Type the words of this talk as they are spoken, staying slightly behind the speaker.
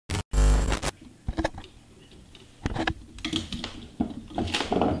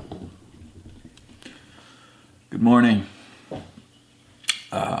Good morning.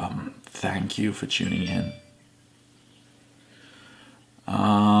 Thank you for tuning in.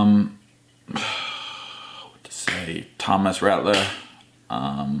 What to say? Thomas Rattler.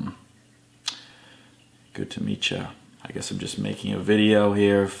 Good to meet you. I guess I'm just making a video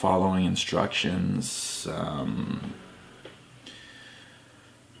here, following instructions. I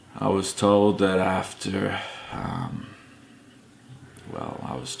was told that after,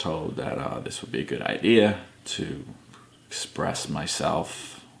 this would be a good idea to express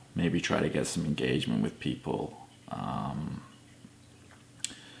myself, maybe try to get some engagement with people,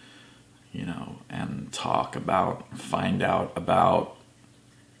 and find out about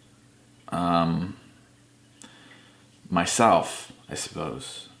myself, I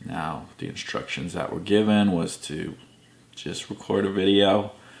suppose. Now, the instructions that were given was to just record a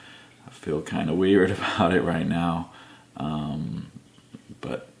video. I feel kind of weird about it right now,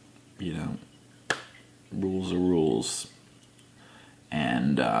 but rules are rules,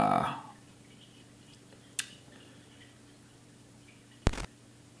 and I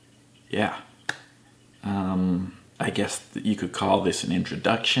guess that you could call this an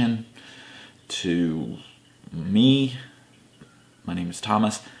introduction to me. My name is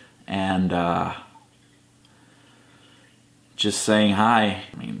Thomas, and just saying hi.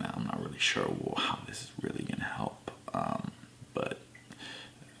 I mean, I'm not really sure how this is really gonna help, but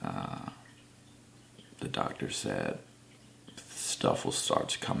the doctor said stuff will start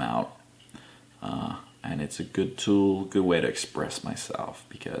to come out, and it's a good tool, good way to express myself,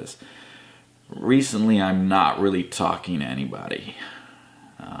 because recently I'm not really talking to anybody.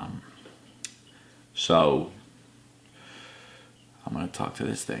 So I'm gonna talk to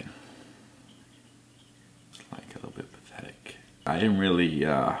this thing. It's like a little bit pathetic. I didn't really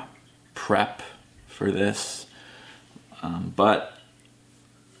prep for this, but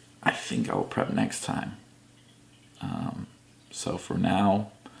I think I will prep next time. So for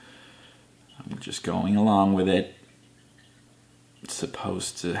now, I'm just going along with it. It's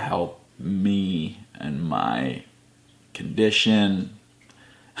supposed to help me and my condition,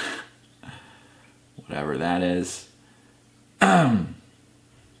 whatever that is. And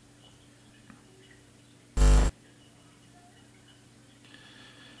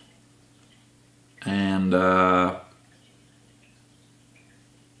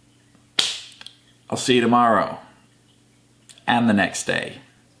I'll see you tomorrow, and the next day,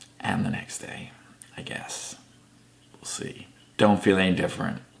 and the next day, I guess. We'll see. Don't feel any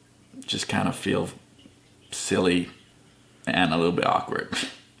different. Just kind of feel silly and a little bit awkward.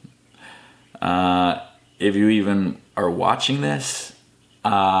 If you even are watching this,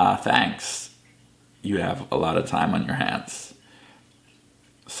 thanks. You have a lot of time on your hands.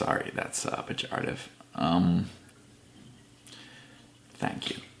 Sorry, that's pejorative. Thank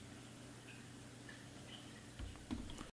you.